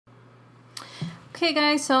Okay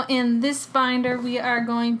guys, so in this binder we are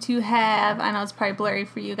going to have, I know it's probably blurry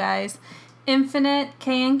for you guys, Infinite,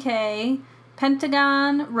 K&K,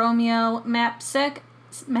 Pentagon, Romeo, Map 6,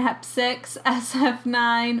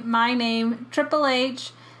 SF9, My Name, Triple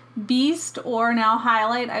H, Beast, or now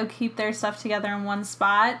Highlight, I would keep their stuff together in one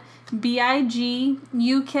spot, BIG,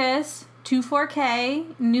 UKISS,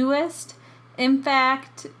 24K, Newest,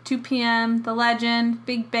 Impact, 2PM, The Legend,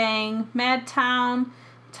 Big Bang, Madtown,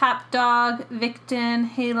 Top Dog, Victon,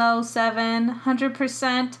 Halo 7,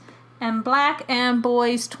 100%, and Black and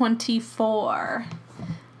Boys 24.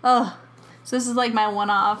 Oh, so this is like my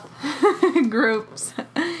one-off groups.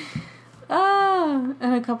 Oh,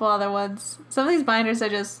 and a couple other ones. Some of these binders I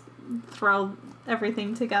just throw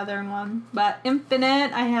everything together in one. But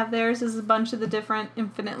Infinite, I have theirs. This is a bunch of the different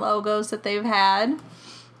Infinite logos that they've had,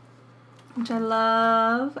 which I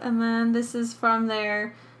love. And then this is from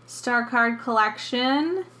their Star Card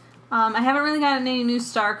collection. I haven't really gotten any new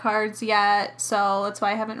Star Cards yet, so that's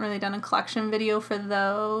why I haven't really done a collection video for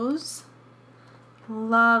those.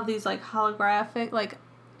 Love these like holographic, like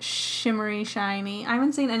shimmery, shiny. I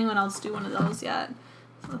haven't seen anyone else do one of those yet,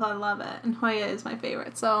 so I love it. And Hoya is my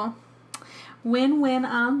favorite, so win-win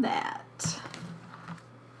on that.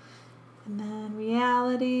 And then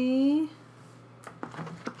Reality.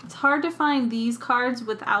 It's hard to find these cards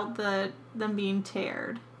without them being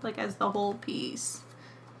teared, like as the whole piece.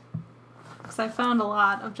 Because I found a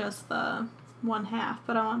lot of just the one half,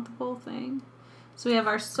 but I want the whole thing. So we have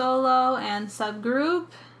our solo and subgroup.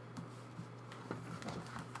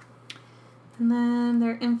 And then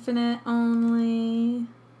they're Infinite only.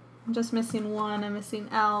 I'm just missing one. I'm missing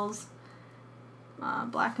L's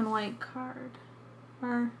black and white card.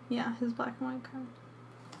 Or, yeah, his black and white card.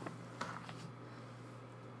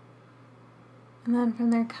 And then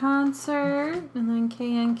from their concert, and then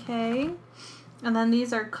K&K. And then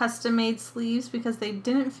these are custom-made sleeves because they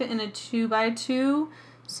didn't fit in a 2x2.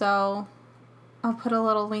 So I'll put a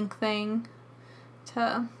little link thing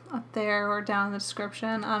to up there or down in the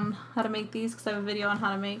description on how to make these, because I have a video on how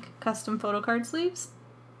to make custom photocard sleeves.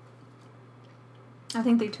 I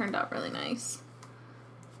think they turned out really nice.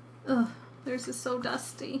 Ugh, theirs is so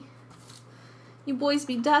dusty. You boys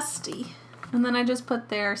be dusty. And then I just put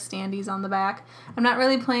their standees on the back. I'm not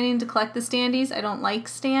really planning to collect the standees. I don't like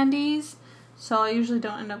standees, so I usually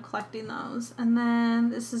don't end up collecting those. And then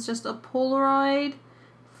this is just a Polaroid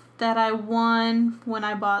that I won when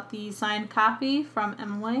I bought the signed copy from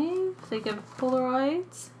M-Wave. They give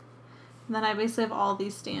Polaroids. And then I basically have all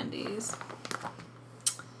these standees.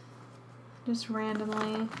 Just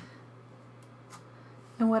randomly.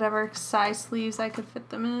 And whatever size sleeves I could fit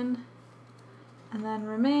them in. And then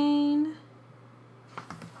Remain.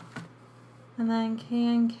 And then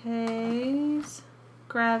K&K's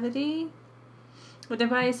Gravity. But they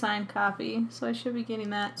buy a signed copy, so I should be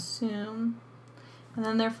getting that soon. And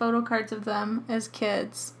then there are photo cards of them as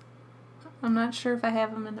kids. I'm not sure if I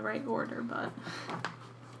have them in the right order, but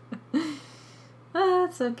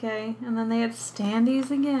that's okay. And then they had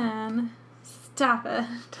standees again. Stop it.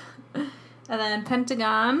 And then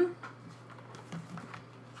Pentagon.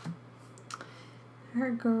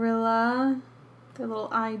 Her Gorilla. Their little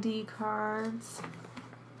ID cards.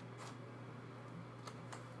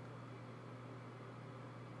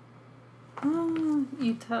 Oh,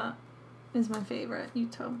 Utah is my favorite.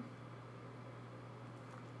 Utah.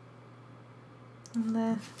 And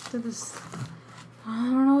this, I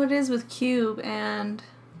don't know what it is with Cube and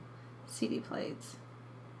CD plates.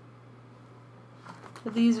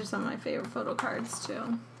 But these are some of my favorite photo cards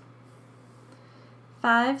too.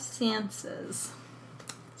 5 Senses.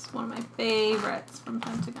 It's one of my favorites from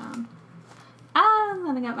Pentagon. And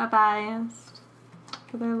then I got my biased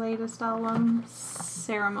for their latest album,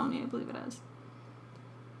 Ceremony, I believe it is.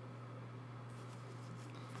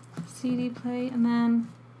 CD plate, and then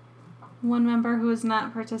one member who is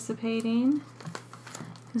not participating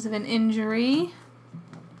because of an injury.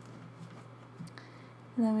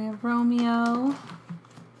 And then we have Romeo.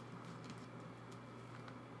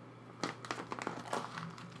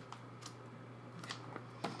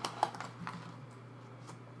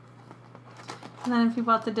 And then if you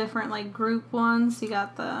bought the different like group ones, you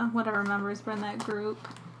got the whatever members were in that group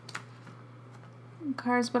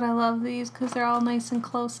cards. But I love these because they're all nice and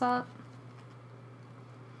close up.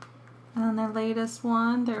 And then their latest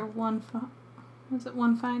one, their One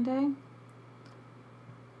Fine Day?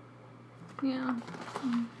 Yeah,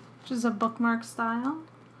 which is a bookmark style.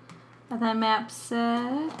 And then Map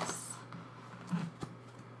 6,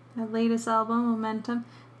 their latest album, Momentum.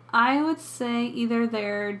 I would say either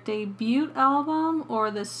their debut album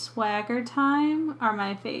or the Swagger Time are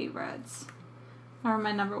my favorites, are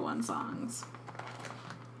my #1 songs.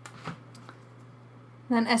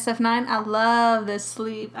 Then SF9, I love this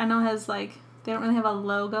sleeve. I know it has like, they don't really have a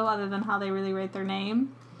logo other than how they really write their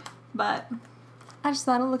name, but I just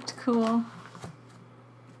thought it looked cool.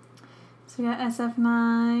 So we got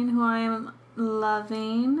SF9, who I am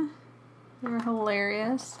loving. They're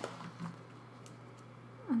hilarious.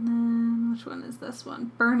 And then, which one is this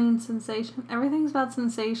one? Burning Sensation. Everything's about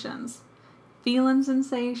sensations. Feeling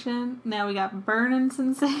sensation. Now we got burning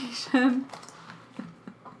sensation.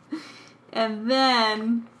 And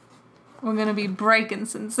then we're going to be breaking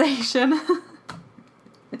sensation.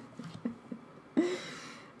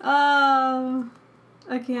 Oh,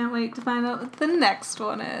 I can't wait to find out what the next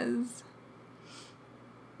one is.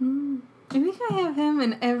 I think I have him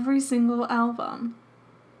in every single album.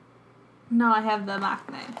 No, I have the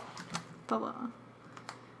Maknae below.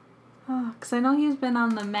 Oh, because I know he's been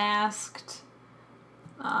on the Masked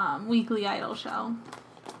Weekly Idol show.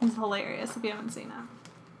 He's hilarious if you haven't seen it.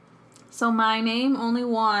 So My Name, only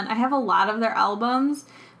one. I have a lot of their albums,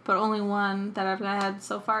 but only one that I've had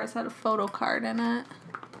so far has had a Photocard in it.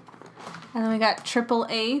 And then we got Triple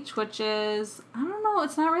H, which is, I don't know,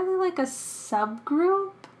 it's not really like a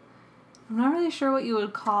subgroup. I'm not really sure what you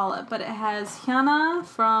would call it, but it has Hyuna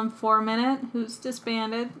from 4 Minute, who's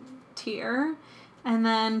disbanded, Tier, and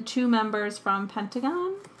then 2 members from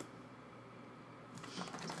Pentagon.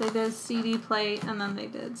 They did CD plate, and then they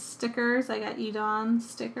did stickers. I got Edon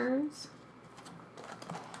stickers.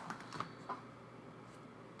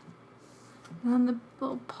 And then the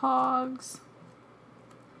little Pogs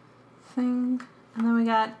thing. And then we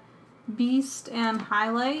got Beast and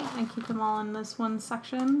Highlight. I keep them all in this one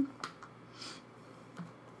section.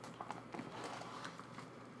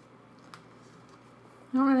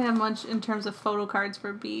 I don't really have much in terms of photo cards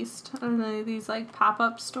for Beast, other than these like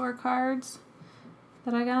pop-up store cards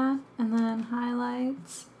that I got. And then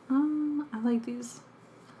highlights. I like these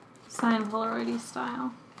signed Polaroid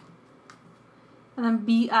style. And then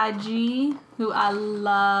B.I.G., who I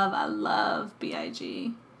love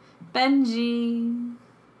B.I.G. Benji.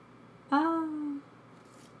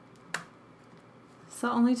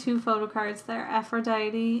 So only 2 photo cards there,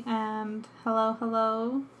 Aphrodite and Hello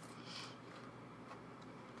Hello.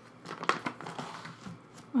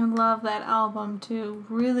 I love that album too.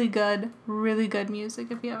 Really good music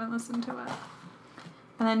if you haven't listened to it.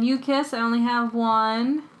 And then U-Kiss, I only have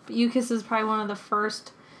one. But U-Kiss is probably one of the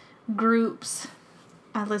first groups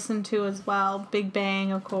I listened to as well. Big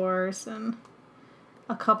Bang, of course, and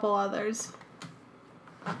a couple others.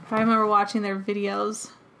 I remember watching their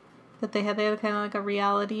videos that they had. They had kind of like a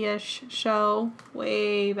reality-ish show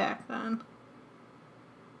way back then.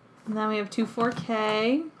 And then we have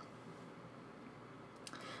 24K.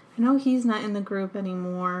 I know he's not in the group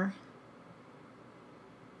anymore.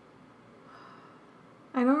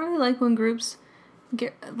 I don't really like when groups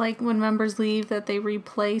get, like when members leave, that they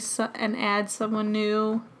replace and add someone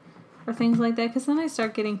new or things like that, because then I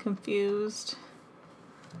start getting confused.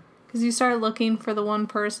 Because you start looking for the one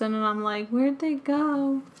person and I'm like, where'd they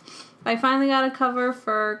go? I finally got a cover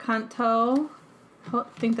for Kanto. I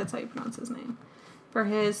think that's how you pronounce his name. For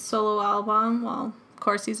his solo album. Well, of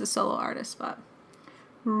course he's a solo artist, but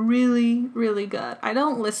really good. I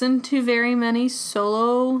don't listen to very many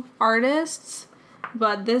solo artists,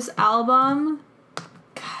 but this album,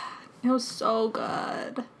 God, it was so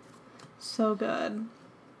good. So good.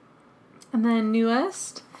 And then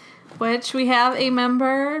Newest, which we have a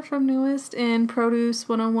member from Newest in Produce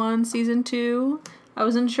 101 Season 2. I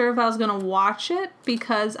wasn't sure if I was going to watch it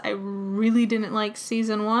because I really didn't like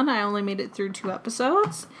Season 1. I only made it through 2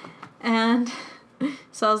 episodes. And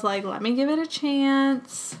so I was like, let me give it a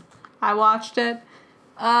chance. I watched it.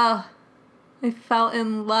 I fell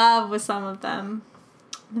in love with some of them.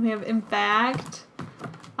 Then we have Impact.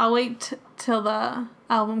 I'll wait till the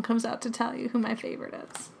album comes out to tell you who my favorite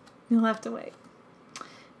is. You'll have to wait.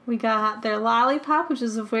 We got their Lollipop, which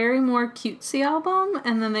is a very more cutesy album.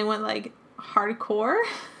 And then they went like hardcore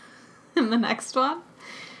in the next one.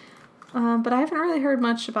 But I haven't really heard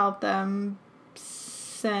much about them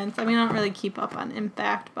since. I mean, I don't really keep up on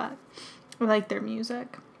Impact, but I like their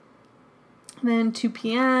music. Then 2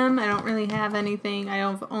 PM. I don't really have anything. I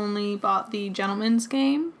have only bought the Gentleman's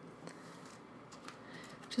Game.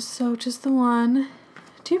 Just the one.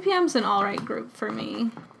 2 PM's an alright group for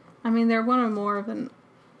me. I mean, they're one or more of an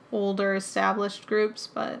older established groups,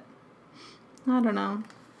 but I don't know.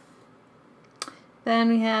 Then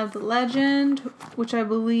we have The Legend, which I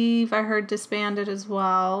believe I heard disbanded as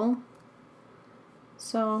well.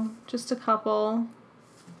 So, just a couple.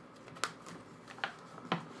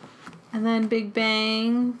 And then Big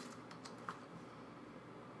Bang.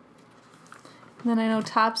 And then I know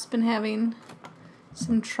Top's been having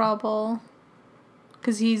some trouble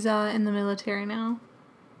because he's in the military now.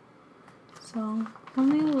 So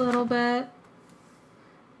only a little bit.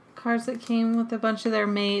 Cards that came with a bunch of their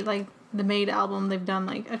Made, like the Made album they've done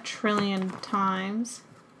like a trillion times.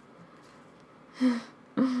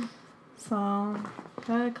 So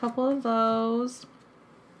got a couple of those.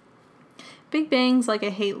 Big Bang's like a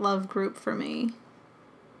hate-love group for me.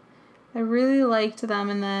 I really liked them,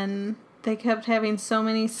 and then they kept having so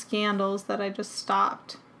many scandals that I just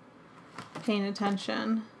stopped paying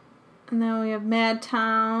attention. And then we have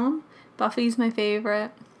Madtown. Buffy's my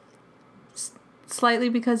favorite. Slightly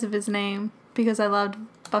because of his name, because I loved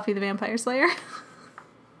Buffy the Vampire Slayer.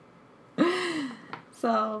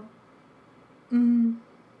 So, welcome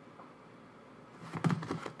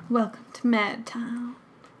to Madtown.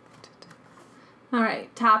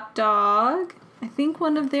 Alright, Top Dog. I think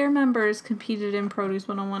one of their members competed in Produce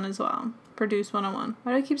 101 as well. Produce 101.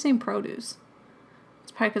 Why do I keep saying Produce?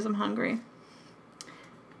 It's probably because I'm hungry.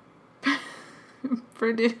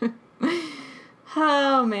 Produce.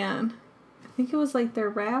 Oh, man. I think it was like their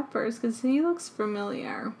rappers, because he looks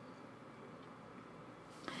familiar.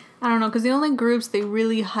 I don't know, because the only groups they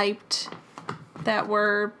really hyped that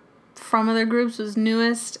were from other groups was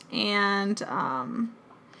Newest and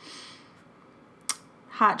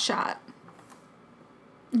Hot Shot.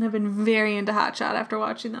 And I've been very into Hot Shot after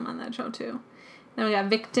watching them on that show too. Then we got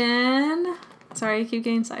Victon. Sorry, I keep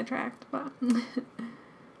getting sidetracked. But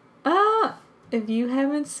if you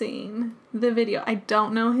haven't seen the video, I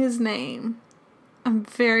don't know his name. I'm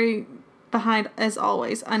very behind, as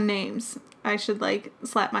always, on names. I should, like,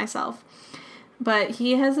 slap myself. But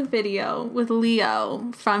he has a video with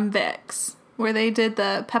Leo from Vicks where they did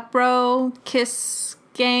the Pepro Kiss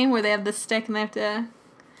game where they have the stick and they have to...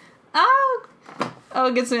 Oh,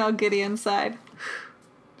 it gets me all giddy inside.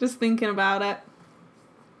 Just thinking about it.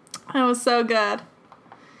 It was so good.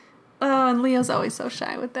 Oh, and Leo's always so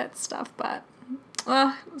shy with that stuff, but...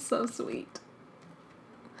 Oh, it was so sweet.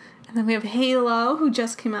 And then we have Halo, who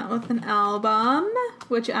just came out with an album,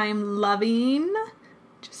 which I am loving.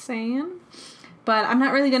 Just saying. But I'm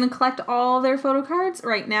not really going to collect all their photo cards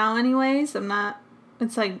right now anyways.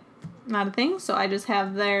 It's like not a thing. So I just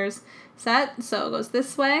have theirs set. So it goes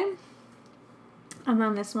this way. And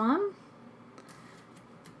then this one.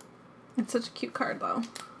 It's such a cute card though.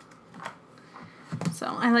 So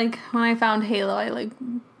I like, when I found Halo, I like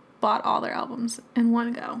bought all their albums in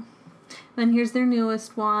one go. Then here's their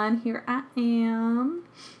newest one. Here I Am.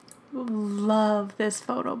 Love this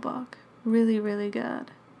photo book. Really, really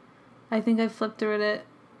good. I think I've flipped through it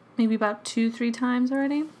maybe about 2-3 times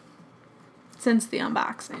already since the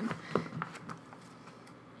unboxing.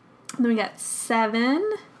 And then we got Seven.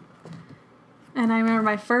 And I remember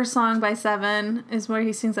my first song by Seven is where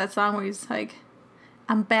he sings that song where he's like,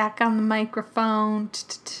 I'm back on the microphone.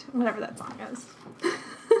 Whatever that song is.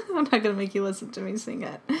 I'm not going to make you listen to me sing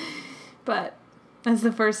it. But that's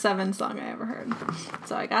the first Seven song I ever heard.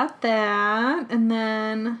 So I got that. And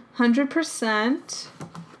then 100%.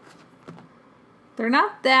 They're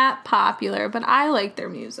not that popular, but I like their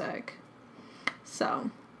music.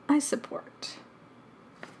 So I support.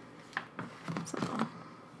 So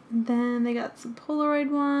then they got some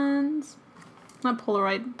Polaroid ones. Not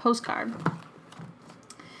Polaroid, postcard.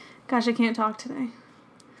 Gosh, I can't talk today.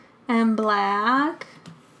 And Black.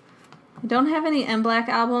 I don't have any M Black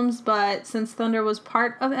albums, but since Thunder was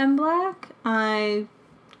part of M Black, I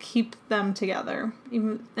keep them together.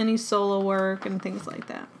 Even any solo work and things like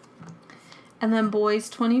that. And then Boys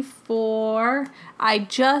 24. I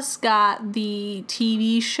just got the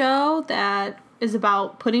TV show that is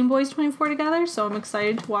about putting Boys 24 together, so I'm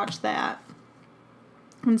excited to watch that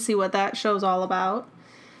and see what that show's all about.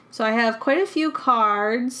 So I have quite a few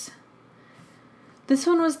cards. This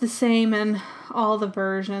one was the same in all the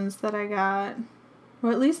versions that I got.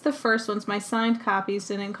 Or at least the first ones. My signed copies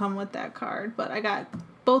didn't come with that card, but I got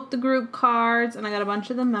both the group cards and I got a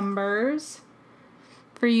bunch of the members.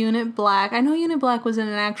 For Unit Black. I know Unit Black was in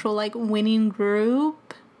an actual, like, winning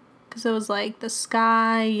group. Because it was, like, the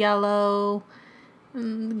sky, yellow,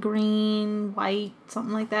 green, white,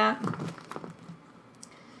 something like that.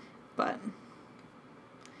 But,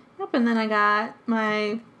 yep, and then I got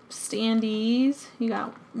my standees. You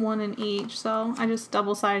got one in each. So, I just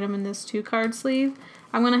double-sided them in this 2-card sleeve.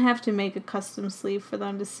 I'm going to have to make a custom sleeve for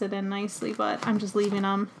them to sit in nicely. But I'm just leaving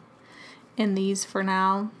them in these for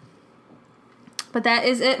now. But that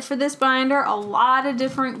is it for this binder. A lot of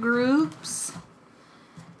different groups.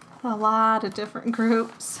 A lot of different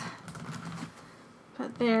groups.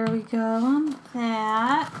 But there we go on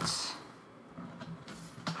that.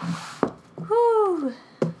 Whew.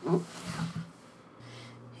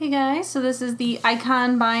 Hey guys, so this is the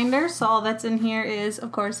Icon binder. So all that's in here is,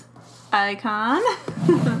 of course, Icon.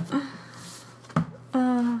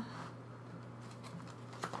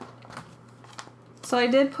 So I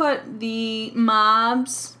did put the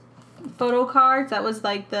Mobs photo cards. That was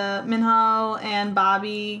like the Minho and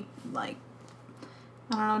Bobby, like,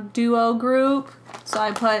 I don't know, duo group. So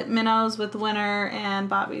I put Minho's with Winner and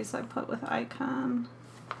Bobby's I put with Icon.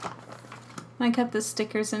 I kept the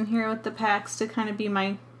stickers in here with the packs to kind of be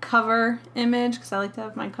my cover image because I like to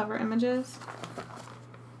have my cover images.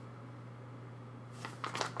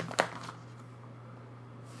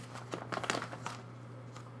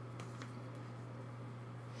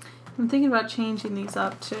 I'm thinking about changing these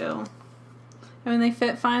up too. I mean, they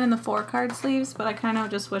fit fine in the 4-card sleeves, but I kind of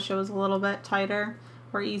just wish it was a little bit tighter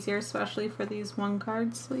or easier, especially for these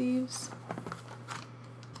 1-card sleeves.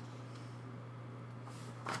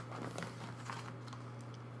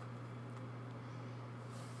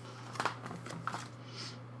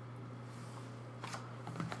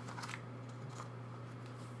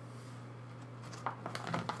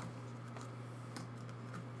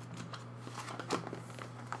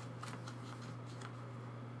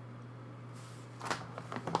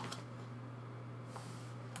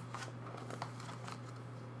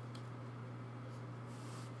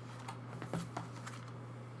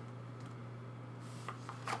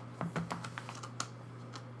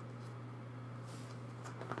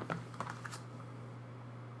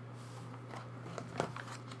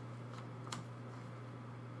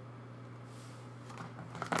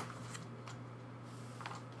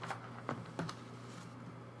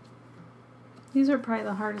 These are probably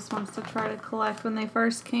the hardest ones to try to collect when they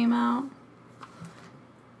first came out.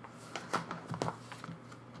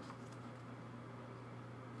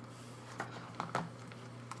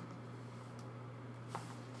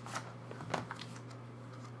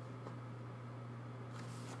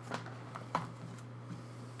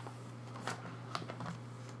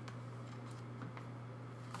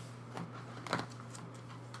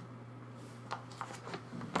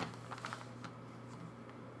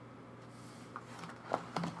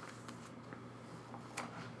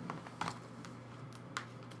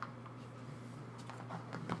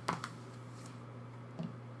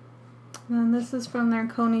 And then this is from their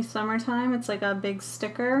Coney Summertime. It's like a big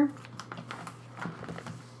sticker.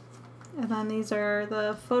 And then these are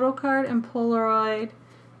the Photocard and Polaroid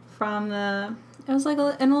from the, it was like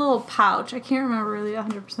in a little pouch. I can't remember really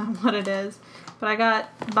 100% what it is. But I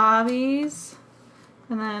got Bobby's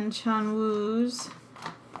and then Chanwoo's.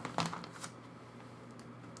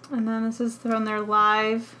 And then this is from their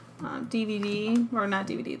live DVD, or not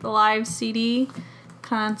DVD, the live CD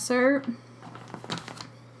concert.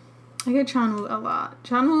 I get Chanwoo a lot.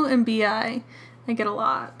 Chanwoo and BI, I get a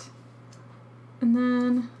lot. And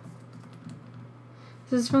then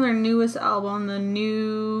this is from their newest album, The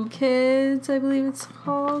New Kids, I believe it's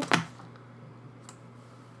called.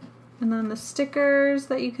 And then the stickers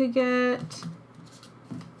that you could get.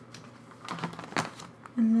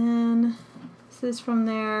 And then this is from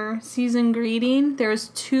their season greeting. There's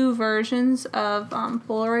 2 versions of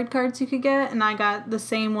Polaroid cards you could get, and I got the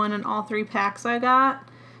same one in all 3 packs I got.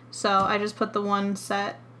 So I just put the one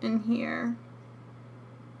set in here.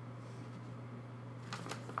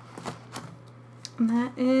 And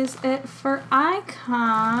that is it for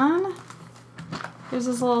Icon. Here's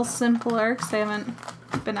this a little simpler because they haven't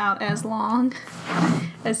been out as long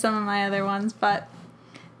as some of my other ones, but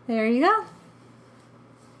there you go.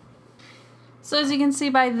 So as you can see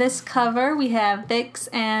by this cover, we have Vicks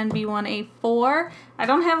and B1A4. I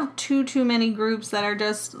don't have too many groups that are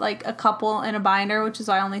just like a couple in a binder, which is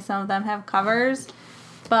why only some of them have covers.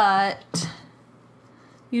 But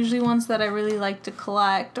usually ones that I really like to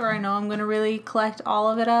collect, or I know I'm going to really collect all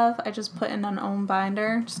of it of, I just put in an own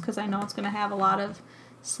binder just because I know it's going to have a lot of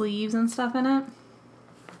sleeves and stuff in it.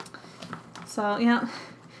 So yeah,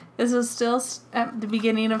 this was still at the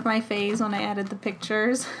beginning of my phase when I added the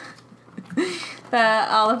pictures that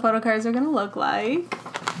all the photo cards are going to look like.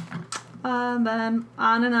 Then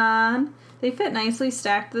on and on. They fit nicely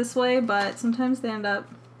stacked this way, but sometimes they end up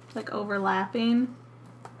like overlapping.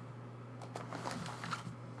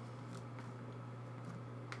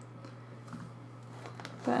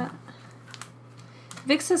 But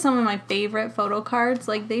Vicks has some of my favorite photo cards.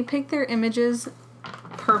 Like, they pick their images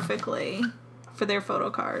perfectly for their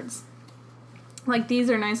photo cards. Like, these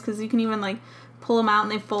are nice because you can even like pull them out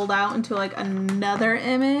and they fold out into like another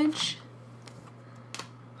image.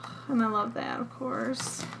 And I love that, of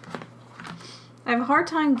course. I have a hard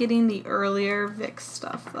time getting the earlier Vicks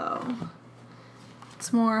stuff though.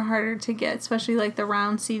 It's more harder to get, especially like the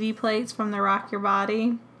round CD plates from the Rock Your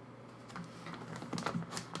Body.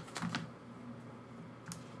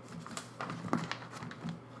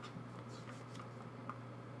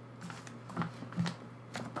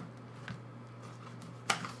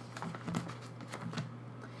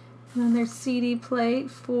 And then there's CD plate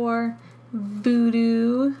for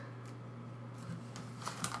Voodoo.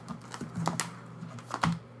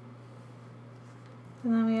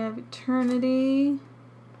 And then we have Eternity.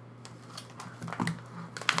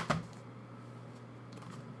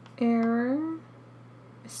 Error.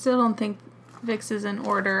 I still don't think Vicks is in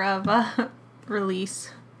order of release.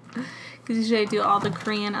 Because usually I do all the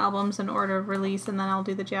Korean albums in order of release and then I'll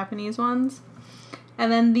do the Japanese ones.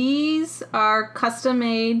 And then these are custom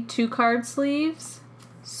made 2-card sleeves.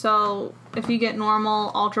 So if you get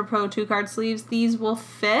normal Ultra Pro 2-card sleeves, these will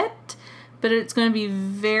fit. But it's going to be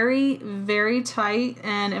very, very tight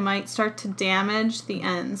and it might start to damage the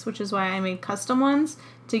ends, which is why I made custom ones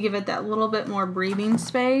to give it that little bit more breathing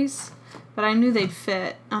space. But I knew they'd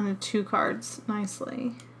fit on the 2 cards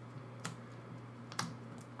nicely.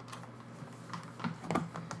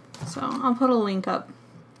 So I'll put a link up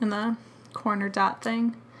in the corner dot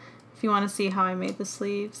thing if you want to see how I made the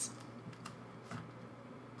sleeves.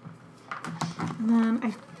 And then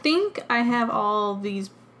I think I have all these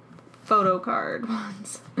Photocard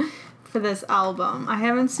ones for this album. I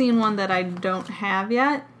haven't seen one that I don't have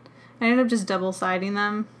yet. I ended up just double-siding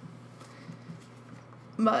them.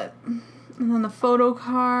 But, and then the photo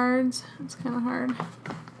cards, it's kind of hard.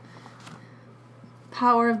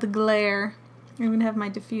 Power of the Glare. I even have my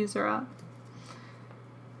diffuser up.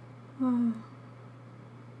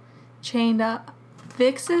 Chained Up.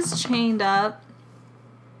 Vicks' Chained Up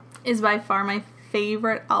is by far my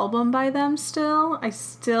favorite album by them still. I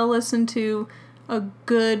still listen to a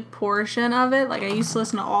good portion of it. Like I used to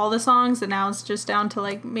listen to all the songs and now it's just down to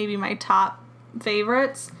like maybe my top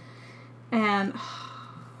favorites. And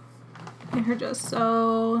they're just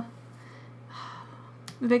so...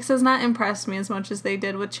 Vicks has not impressed me as much as they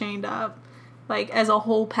did with Chained Up. Like as a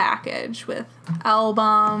whole package with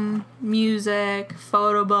album, music,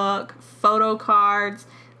 photo book, photo cards.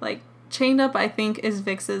 Like Chained Up I think is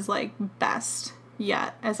Vicks' like best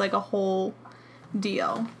yet as like a whole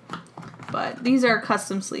deal. But these are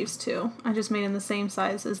custom sleeves too. I just made them the same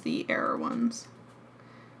size as the Error ones.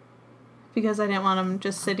 Because I didn't want them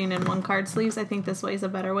just sitting in 1-card sleeves. I think this way is a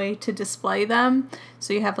better way to display them.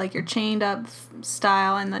 So you have like your Chained Up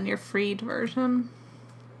style and then your freed version.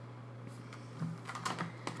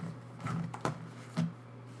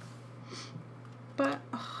 But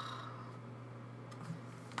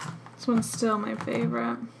this one's still my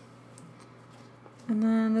favorite. And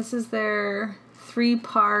then this is their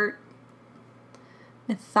 3-part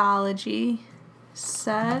mythology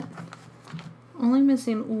set. Only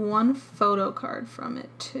missing 1 photo card from it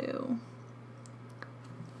too.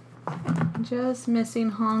 Just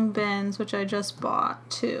missing Hong Bin's, which I just bought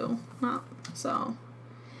too. Oh, so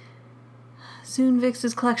soon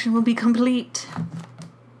Vicks' collection will be complete.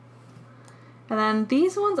 And then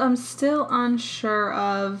these ones I'm still unsure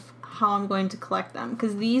of how I'm going to collect them,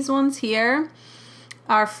 because these ones here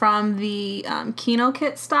are from the Kino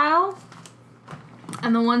kit style,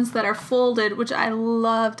 and the ones that are folded, which I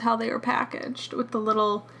loved how they were packaged with the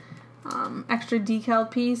little extra decal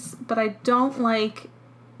piece, but I don't like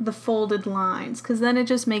the folded lines because then it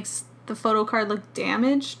just makes the photo card look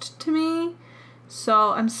damaged to me.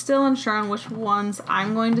 So I'm still unsure on which ones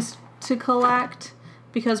I'm going to collect,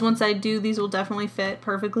 because once I do, these will definitely fit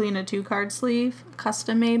perfectly in a 2-card sleeve,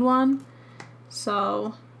 custom made one.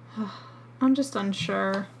 So I'm just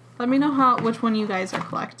unsure. Let me know which one you guys are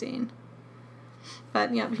collecting.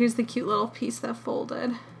 But yep, here's the cute little piece that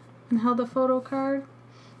folded and held the photo card.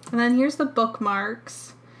 And then here's the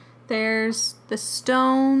bookmarks. There's the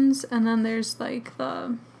stones, and then there's like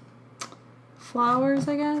the flowers,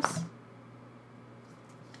 I guess,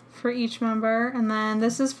 for each member. And then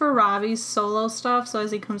this is for Robbie's solo stuff, so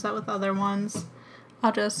as he comes out with other ones,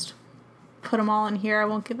 I'll just put them all in here. I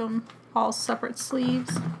won't give them all separate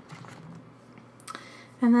sleeves.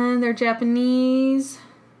 And then they're Japanese.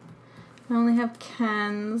 I only have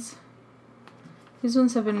Ken's. These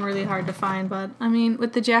ones have been really hard to find, but I mean,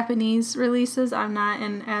 with the Japanese releases, I'm not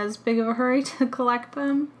in as big of a hurry to collect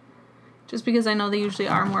them, just because I know they usually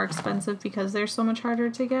are more expensive because they're so much harder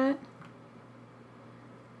to get.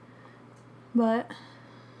 But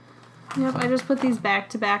yep, I just put these back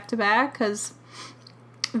to back to back because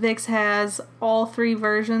Vicks has all 3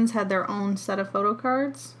 versions had their own set of photo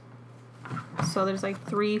cards. So there's like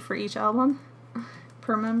 3 for each album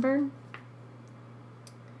per member.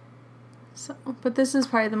 So, but this is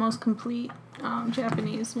probably the most complete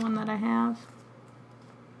Japanese one that I have.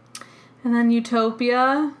 And then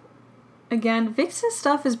Utopia. Again, Vicks'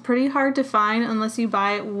 stuff is pretty hard to find unless you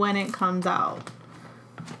buy it when it comes out.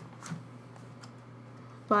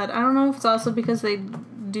 But I don't know if it's also because they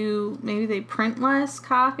do, maybe they print less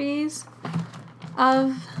copies,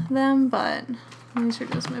 of them, but these are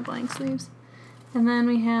just my blank sleeves. And then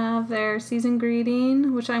we have their season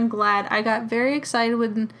greeting, which I'm glad. I got very excited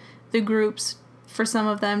when the groups, for some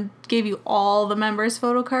of them, gave you all the members'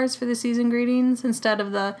 photo cards for the season greetings instead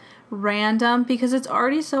of the random, because it's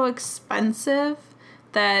already so expensive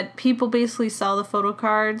that people basically sell the photo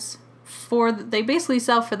cards they basically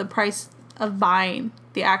sell for the price of buying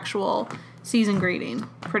the actual season greeting,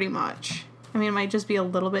 pretty much. I mean, it might just be a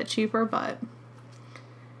little bit cheaper, but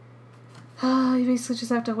you basically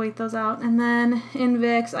just have to wait those out. And then in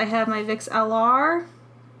Vicks, I have my Vicks LR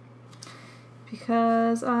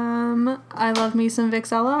because I love me some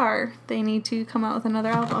Vicks LR. They need to come out with another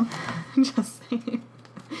album. Just saying.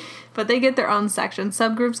 But they get their own section.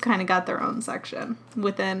 Subgroups kind of got their own section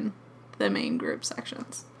within the main group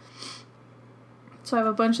sections. So I have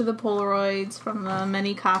a bunch of the Polaroids from the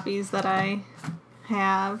many copies that I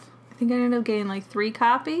have. I think I ended up getting like 3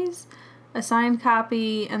 copies, a signed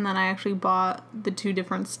copy, and then I actually bought the 2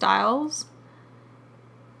 different styles.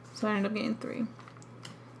 So I ended up getting 3.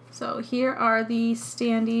 So here are the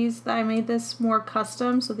standees that I made this more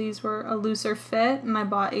custom. So these were a looser fit, and I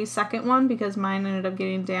bought a second one because mine ended up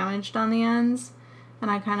getting damaged on the ends, and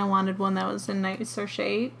I kind of wanted one that was in nicer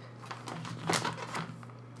shape.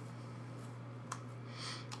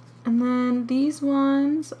 And then these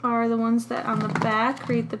ones are the ones that on the back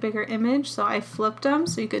create the bigger image. So I flipped them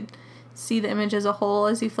so you could see the image as a whole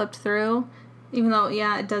as you flipped through. Even though,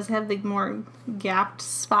 yeah, it does have the more gapped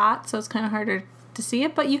spot, so it's kind of harder to see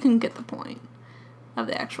it, but you can get the point of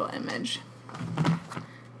the actual image.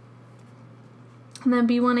 And then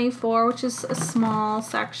B1A4, which is a small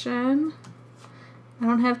section. I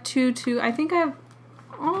don't have I think I have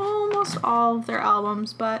almost all of their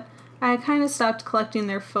albums, but I kind of stopped collecting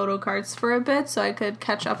their photo cards for a bit so I could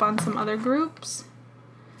catch up on some other groups.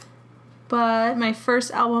 But my first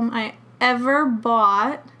album I ever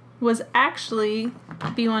bought was actually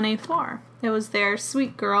B1A4. It was their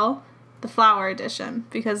Sweet Girl, the Flower Edition,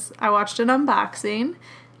 because I watched an unboxing.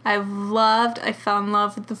 I fell in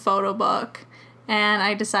love with the photo book, and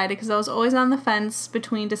I decided, because I was always on the fence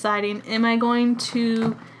between deciding, am I going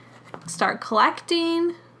to start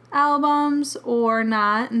collecting albums or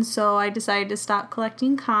not? And so I decided to stop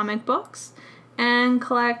collecting comic books and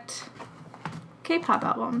collect K-pop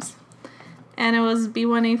albums. And it was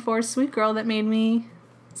B1A4 Sweet Girl that made me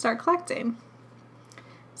start collecting.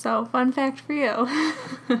 So, fun fact for you.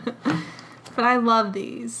 But I love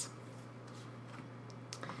these.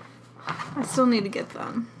 I still need to get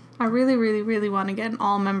them. I really, really, really want to get an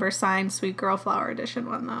all-member signed Sweet Girl Flower Edition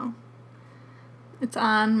one, though. It's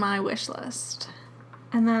on my wish list.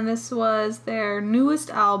 And then this was their newest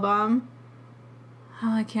album.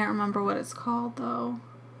 Oh, I can't remember what it's called, though.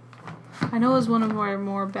 I know it was one of our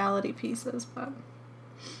more ballady pieces, but...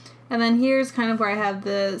 And then here's kind of where I have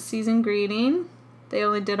the season greeting. They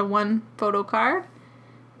only did a 1 photo card.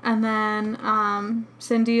 And then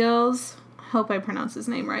Sindil's, I hope I pronounce his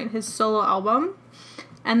name right, his solo album.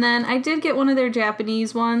 And then I did get one of their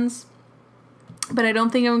Japanese ones, but I don't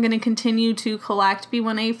think I'm going to continue to collect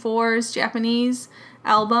B1A4's Japanese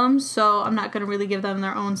albums, so I'm not going to really give them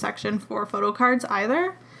their own section for photo cards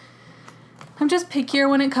either. I'm just pickier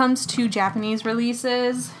when it comes to Japanese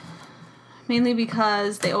releases, mainly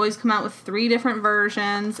because they always come out with 3 different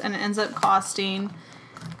versions, and it ends up costing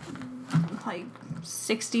like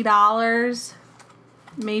 $60,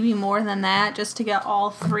 maybe more than that, just to get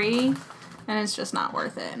all 3, and it's just not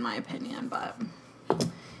worth it in my opinion. But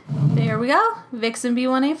there we go, Vicks and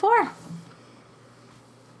B1A4.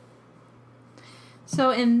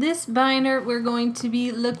 So in this binder, we're going to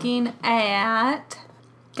be looking at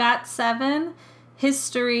GOT7,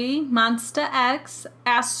 History, Monsta X,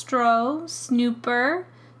 Astro, Snooper,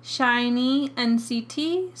 Shiny,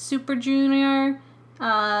 NCT, Super Junior,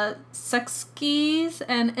 Suckskis,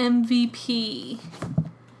 and MVP.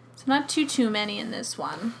 So not too many in this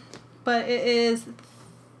one, but it is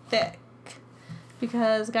thick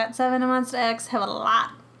because GOT7 and Monsta X have a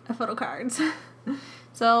lot of photo cards.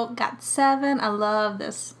 So GOT7, I love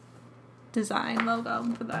this design logo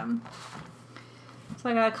for them. So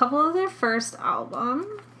I got a couple of their first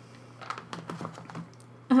album.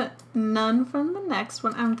 None from the next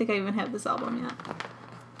one. I don't think I even have this album yet.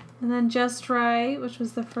 And then Just Right, which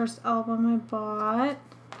was the first album I bought.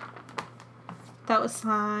 That was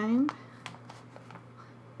signed.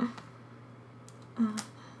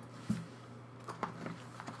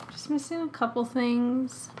 Just missing a couple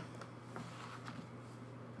things.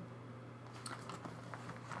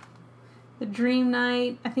 The Dream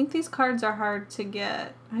Night. I think these cards are hard to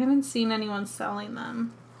get. I haven't seen anyone selling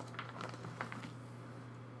them.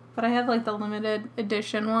 But I have like the limited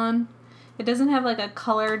edition one. It doesn't have like a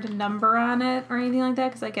colored number on it or anything like that,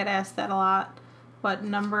 because I get asked that a lot, what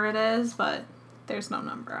number it is, but there's no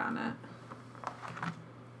number on it.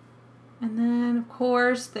 And then, of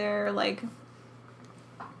course, they're like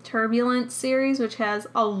Turbulent series, which has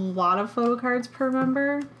a lot of photo cards per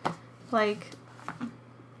member. Like,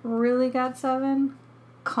 really, got 7?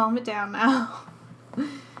 Calm it down now.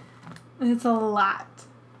 It's a lot.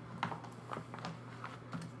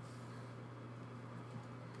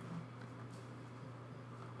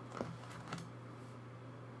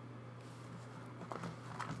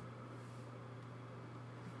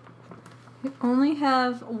 We only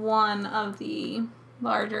have one of the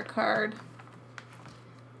larger card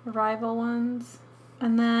Arrival ones,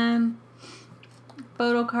 and then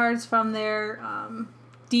photo cards from their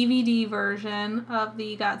DVD version of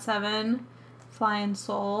the Got7 Flying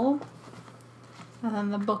Soul, and then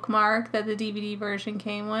the bookmark that the DVD version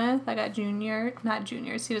came with. I got Junior, not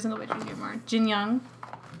Juniors, he doesn't go by Junior anymore, Jin Young.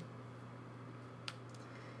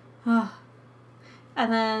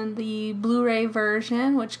 And then the Blu-ray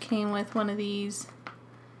version, which came with one of these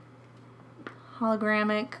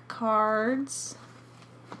hologramic cards.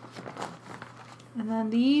 And then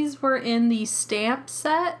these were in the stamp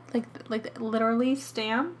set, like literally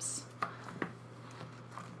stamps.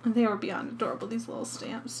 And they were beyond adorable, these little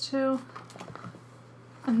stamps too.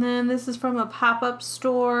 And then this is from a pop-up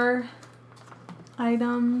store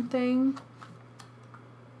item thing.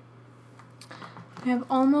 I have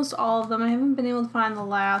almost all of them. I haven't been able to find the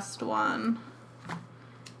last one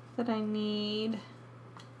that I need.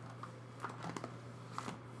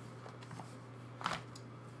 I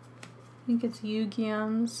think it's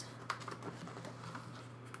Yu-Gi-Oh's.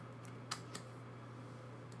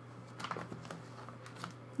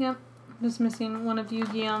 Yep, I'm just missing one of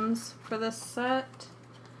Yu-Gi-Oh's for this set.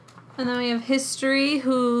 And then we have History,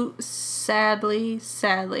 who sadly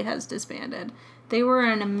has disbanded. They were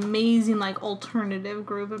an amazing, like, alternative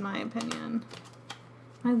group, in my opinion.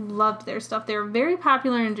 I loved their stuff. They were very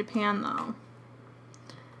popular in Japan, though.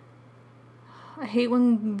 I hate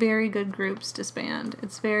when very good groups disband.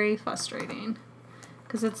 It's very frustrating.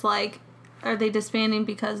 Because it's like, are they disbanding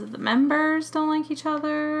because the members don't like each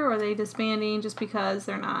other? Or are they disbanding just because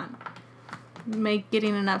they're not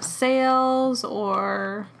getting enough sales?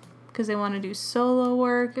 Or because they want to do solo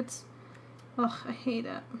work? It's, ugh, I hate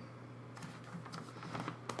it.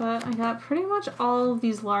 But I got pretty much all of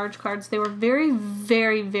these large cards. They were very,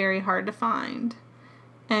 very, very hard to find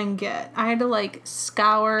and get. I had to like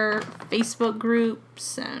scour Facebook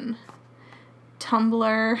groups and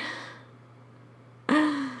Tumblr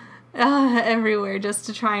everywhere just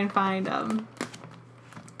to try and find them.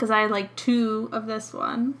 Because I had like 2 of this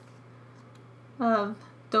one. Of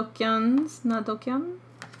Dokyeon's, not Dokyeon.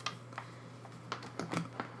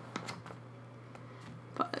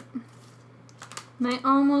 But and I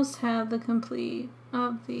almost have the complete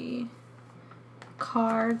of the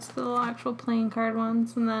cards, the little actual playing card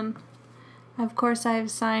ones, and then of course I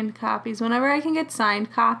have signed copies. Whenever I can get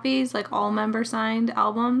signed copies, like all member signed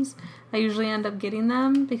albums, I usually end up getting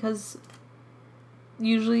them because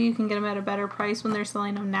usually you can get them at a better price when they're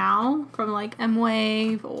selling them now from like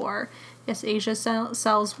M-Wave, or Yes Asia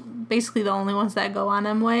sells basically the only ones that go on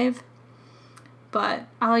M-Wave. But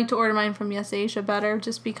I like to order mine from Yes Asia better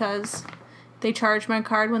just because they charge my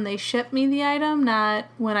card when they ship me the item, not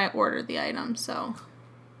when I order the item, so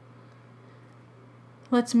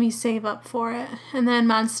lets me save up for it. And then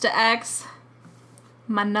Monsta X,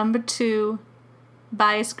 my number 2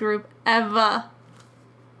 bias group ever.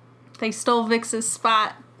 They stole Vix's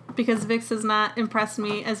spot because Vix has not impressed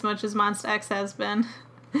me as much as Monsta X has been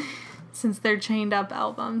since their Chained Up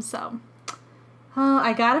album, so. Oh,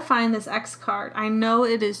 I gotta find this X card. I know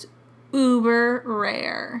it is uber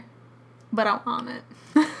rare, but I want it.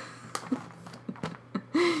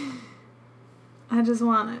 I just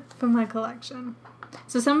want it for my collection.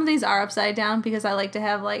 So some of these are upside down because I like to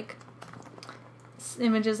have like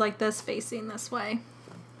images like this facing this way.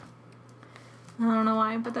 I don't know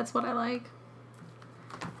why, but that's what I like.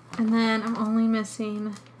 And then I'm only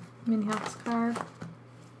missing Minhyuk's card.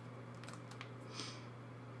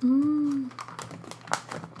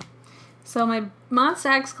 So my Monsta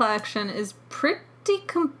X collection is pretty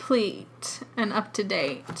complete and up to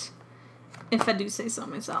date, if I do say so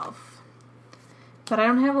myself. But I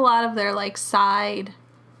don't have a lot of their like side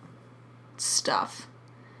stuff.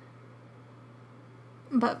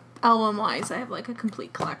 But album wise, I have like a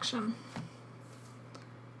complete collection.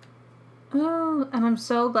 Oh, and I'm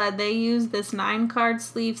so glad they used this 9-card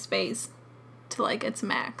sleeve space to like its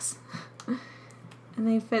max. And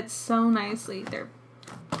they fit so nicely. They're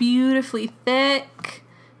beautifully thick,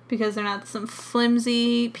 because they're not some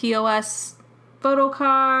flimsy POS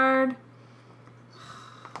photocard.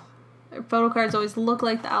 Their photocards always look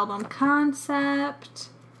like the album concept.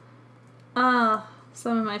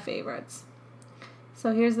 Some of my favorites.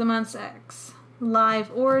 So here's the Monster X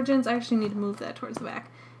Live Origins. I actually need to move that towards the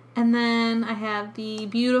back. And then I have the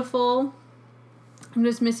beautiful, I'm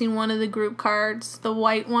just missing one of the group cards. The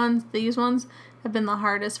white ones, these ones, have been the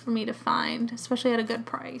hardest for me to find, especially at a good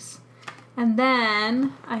price. And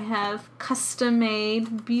then I have custom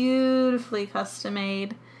made, beautifully custom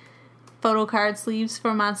made Photocard sleeves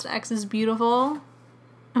for Monster X is Beautiful.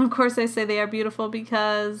 And of course I say they are beautiful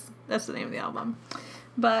because that's the name of the album.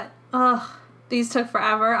 But, these took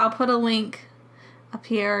forever. I'll put a link up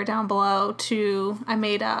here or down below to, I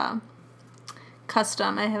made a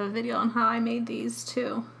custom. I have a video on how I made these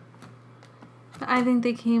too. But I think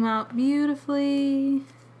they came out beautifully.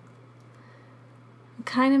 I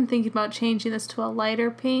kind of thinking about changing this to a lighter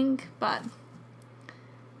pink, but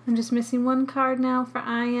I'm just missing one card now for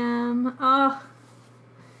I Am. Oh,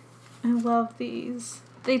 I love these.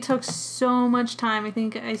 They took so much time. I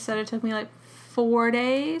think I said it took me like 4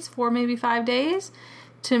 days, 4 maybe 5 days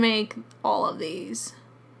to make all of these.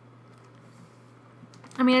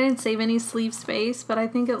 I mean, I didn't save any sleeve space, but I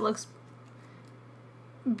think it looks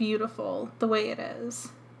beautiful the way it is.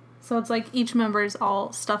 So it's like each member's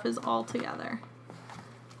stuff is all together.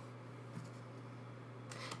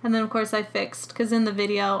 And then of course I fixed, because in the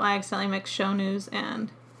video I accidentally mixed show news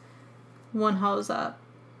and one hose up,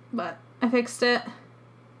 but I fixed it.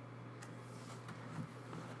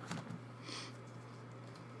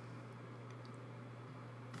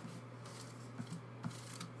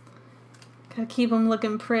 Gotta keep them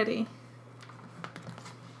looking pretty.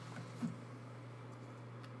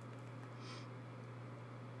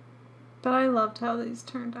 But I loved how these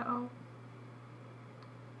turned out.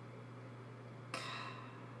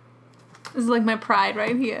 This is like my pride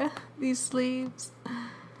right here. These sleeves.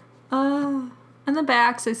 And the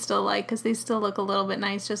backs I still like because they still look a little bit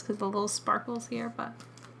nice just because the little sparkles here, but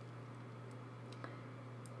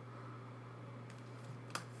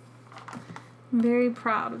I'm very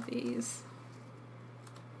proud of these.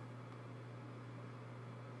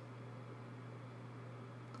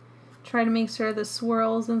 Try to make sure the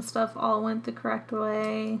swirls and stuff all went the correct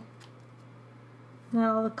way. And that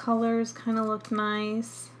all the colors kind of looked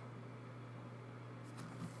nice.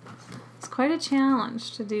 It's quite a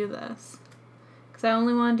challenge to do this, because I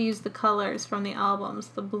only wanted to use the colors from the albums,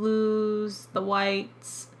 the blues, the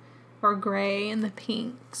whites, or gray, and the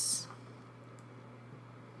pinks.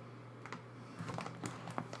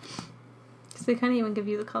 Because they kind of even give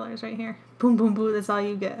you the colors right here. Boom, boom, boom, that's all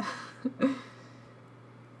you get.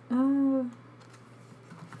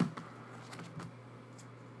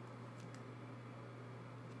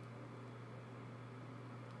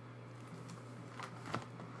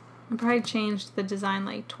 I probably changed the design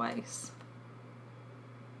like twice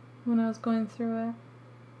when I was going through it.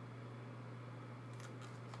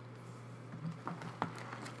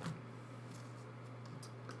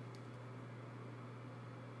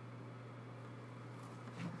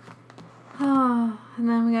 Oh, and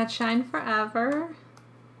then we got Shine Forever.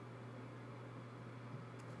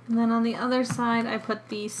 And then on the other side, I put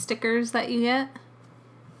the stickers that you get.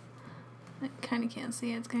 I kind of can't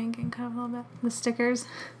see it. It's kind of getting cut off a little bit. The stickers.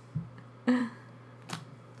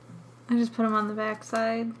 I just put them on the back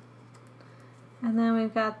side. And then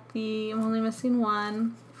we've got the, I'm only missing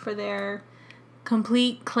one for their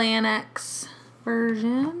complete Clan X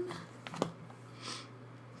version.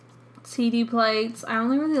 CD plates. I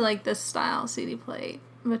only really like this style CD plate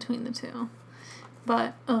between the two.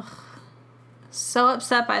 But, ugh. So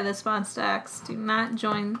upset by this Monster X. Do not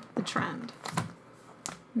join the trend.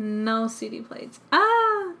 No CD plates.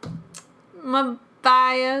 Ah! I'm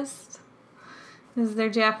biased. This is their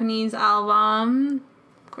Japanese album.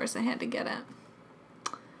 Of course I had to get it.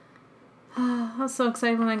 I was so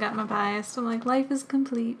excited when I got my biased. I'm like, life is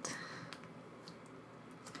complete.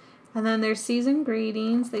 And then their season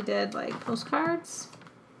greetings. They did like postcards.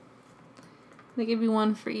 They gave you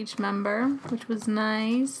one for each member, which was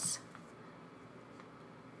nice.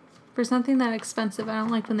 For something that expensive, I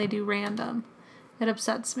don't like when they do random. It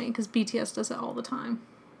upsets me because BTS does it all the time.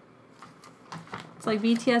 It's like,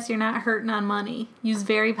 BTS, you're not hurting on money. Use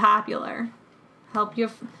Very Popular. Help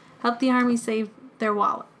the army save their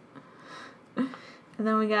wallet. And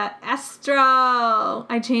then we got Astro.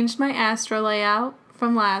 I changed my Astro layout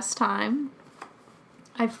from last time.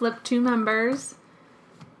 I flipped 2 members.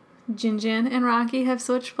 Jinjin and Rocky have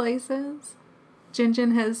switched places.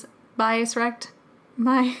 Jinjin has bias wrecked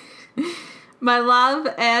my love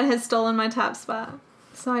and has stolen my top spot.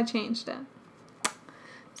 So I changed it.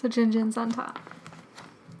 So Jinjin's on top.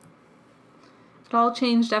 It all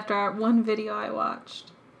changed after our one video I watched.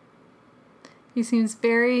 He seems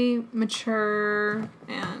very mature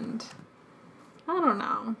and I don't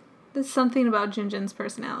know. There's something about Jinjin's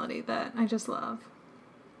personality that I just love.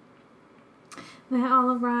 They have all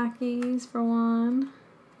of Rockies for one.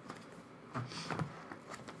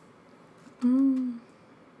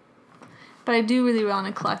 But I do really want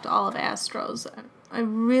to collect all of Astro's. I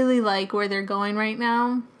really like where they're going right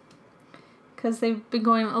now, because they've been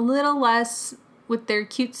going a little less with their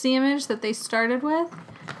cutesy image that they started with,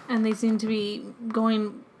 and they seem to be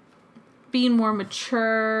being more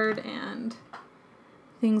matured and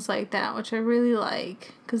things like that, which I really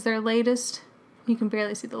like, because their latest, you can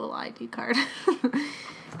barely see the little ID card,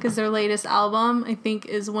 because their latest album, I think,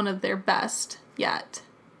 is one of their best yet.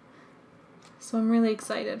 So I'm really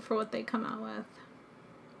excited for what they come out with.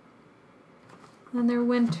 And their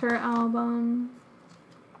winter album.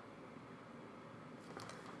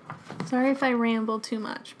 Sorry if I ramble too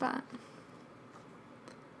much, but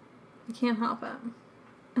I can't help it.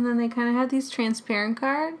 And then they kind of have these transparent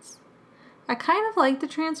cards. I kind of like the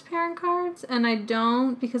transparent cards, and I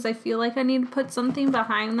don't because I feel like I need to put something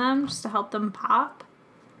behind them just to help them pop.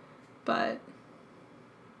 But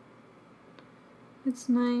it's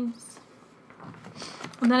nice.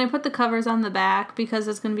 And then I put the covers on the back because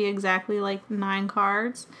it's going to be exactly like 9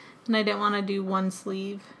 cards. And I didn't want to do one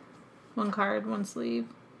sleeve. One card, one sleeve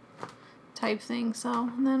type thing.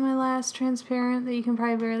 So, and then my last transparent that you can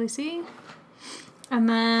probably barely see. And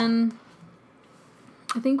then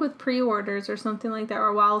I think with pre-orders or something like that,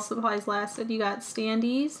 or while supplies lasted, you got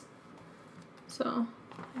standees. So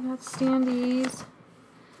I got standees,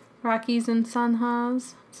 Rockies and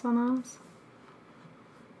Sunhas.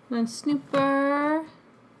 Then Snooper.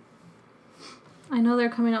 I know they're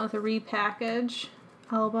coming out with a repackage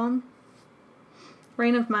album.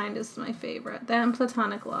 Rain of Mind is my favorite. That and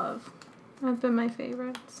Platonic Love have been my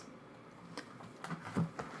favorites.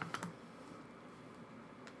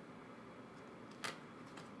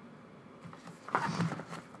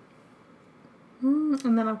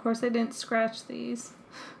 And then of course I didn't scratch these.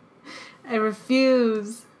 I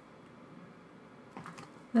refuse.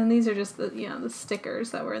 Then these are just the, the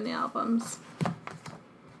stickers that were in the albums.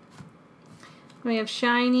 We have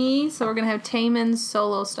Shiny, so we're going to have Taemin's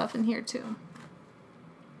solo stuff in here too.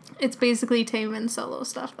 It's basically Taemin's solo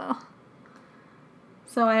stuff though.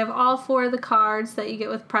 So I have all 4 of the cards that you get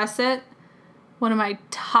with Press It. One of my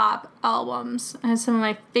top albums. It has some of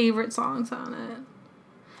my favorite songs on it.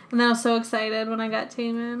 And then I was so excited when I got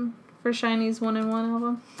Taemin for Shiny's 1-in-1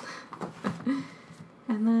 album.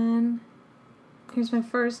 And then here's my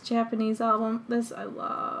first Japanese album. This I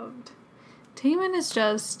loved. Taemin is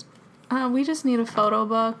just, we just need a photo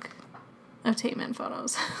book of Taemin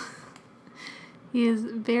photos. He is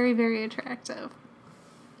very, very attractive.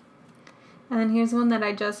 And then here's one that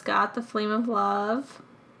I just got, The Flame of Love.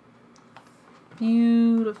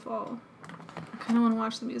 Beautiful. I kind of want to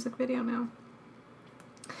watch the music video now.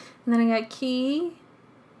 And then I got Key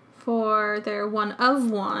for their 1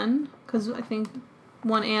 of 1, because I think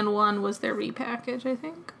 1 and 1 was their repackage, I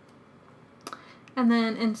think. And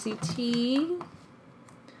then NCT.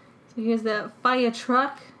 So here's the Fire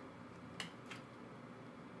Truck.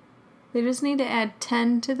 They just need to add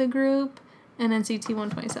 10 to the group, and NCT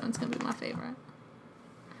 127 is going to be my favorite.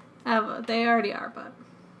 They already are, but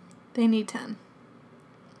they need 10.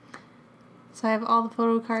 So I have all the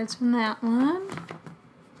photo cards from that one.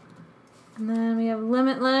 And then we have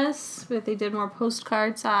Limitless, but they did more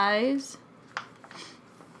postcard size.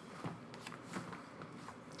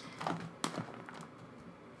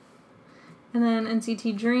 And then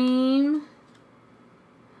NCT Dream.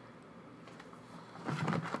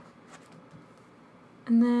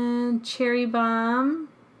 And then Cherry Bomb.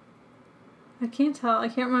 I can't tell. I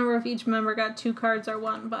can't remember if each member got 2 cards or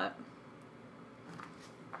 1, but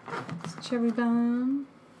it's Cherry Bomb.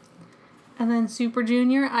 And then Super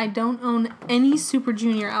Junior. I don't own any Super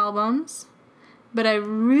Junior albums, but I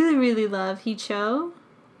really, really love Hicho.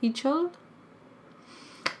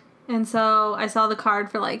 And so I saw the card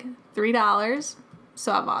for like $3,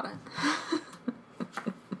 so I bought it.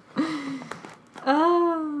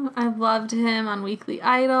 Oh, I loved him on Weekly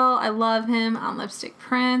Idol. I love him on Lipstick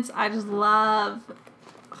Prince. I just love...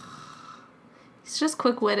 He's just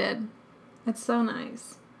quick-witted. It's so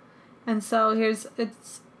nice. And so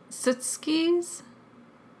it's Sutskis?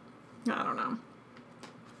 I don't know.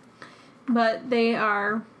 But they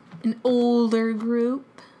are an older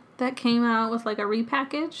group that came out with like a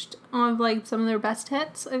repackaged of like some of their best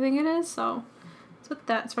hits, I think it is. So that's what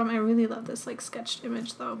that's from. I really love this like sketched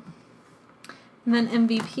image though. And then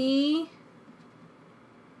MVP.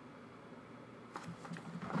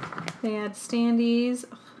 They had standees.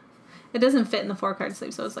 It doesn't fit in the 4-card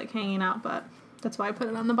sleeve, so it's like hanging out, but that's why I put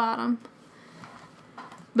it on the bottom.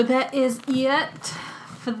 But that is it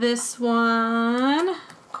for this one.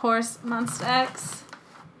 Of course, Monster X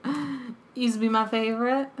used to be my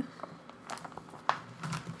favorite.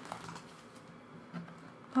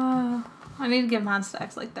 I need to give Monster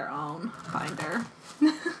X like their own binder.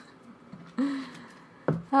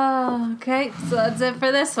 Okay, so that's it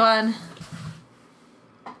for this one.